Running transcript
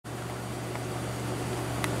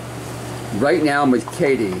Right now I'm with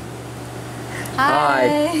Katie.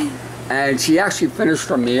 Hi. And she actually finished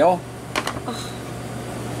her meal.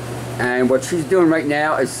 Oh. And what she's doing right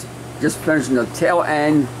now is just finishing the tail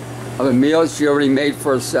end of a meal she already made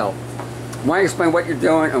for herself. Why don't you explain what you're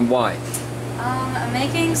doing and why? I'm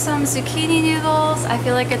making some zucchini noodles. I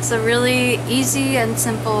feel like it's a really easy and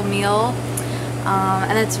simple meal.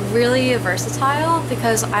 And it's really versatile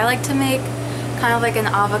because I like to make kind of like an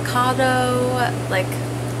avocado, like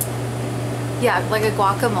a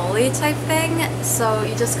guacamole type thing. So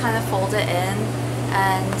you just kind of fold it in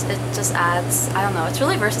and it just adds, I don't know, it's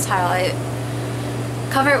really versatile. I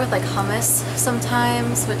cover it with like hummus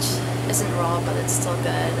sometimes, which isn't raw, but it's still good.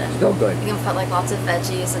 And still good. You can put like lots of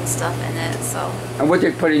veggies and stuff in it, so. And what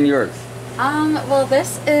did you put in yours? Well,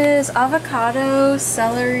 this is avocado,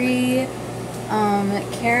 celery,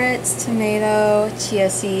 carrots, tomato, chia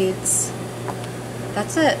seeds.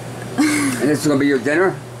 That's it. And this is going to be your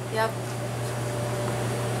dinner? Yep.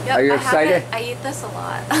 Are you excited? I eat this a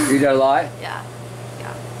lot. You eat it a lot? Yeah.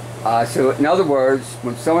 So in other words,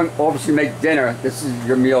 when someone offers you to make dinner, this is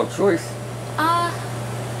your meal of choice?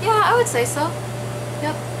 Yeah, I would say so.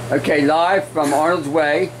 Yep. Okay, live from Arnold's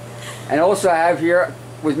Way. And also I have here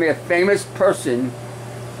with me a famous person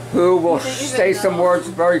who will say some words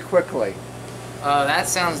very quickly. That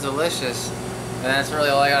sounds delicious. And that's really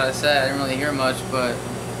all I gotta say. I didn't really hear much, but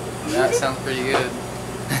that sounds pretty good.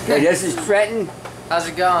 Okay, this is Trenton. How's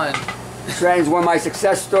it going? Trenton's one of my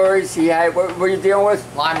success stories. He had, what are you dealing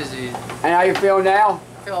with? Lyme disease. And how you feel now?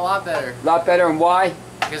 I feel a lot better. A lot better, and why?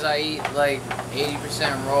 Because I eat like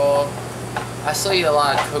 80% raw. I still eat a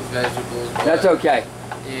lot of cooked vegetables. But that's okay.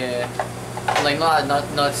 Yeah. Like a lot of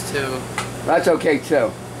nuts too. That's okay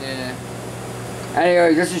too. Yeah.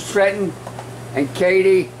 Anyway, this is Trenton and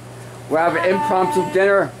Katie. We're having an impromptu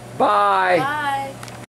dinner. Bye. Bye.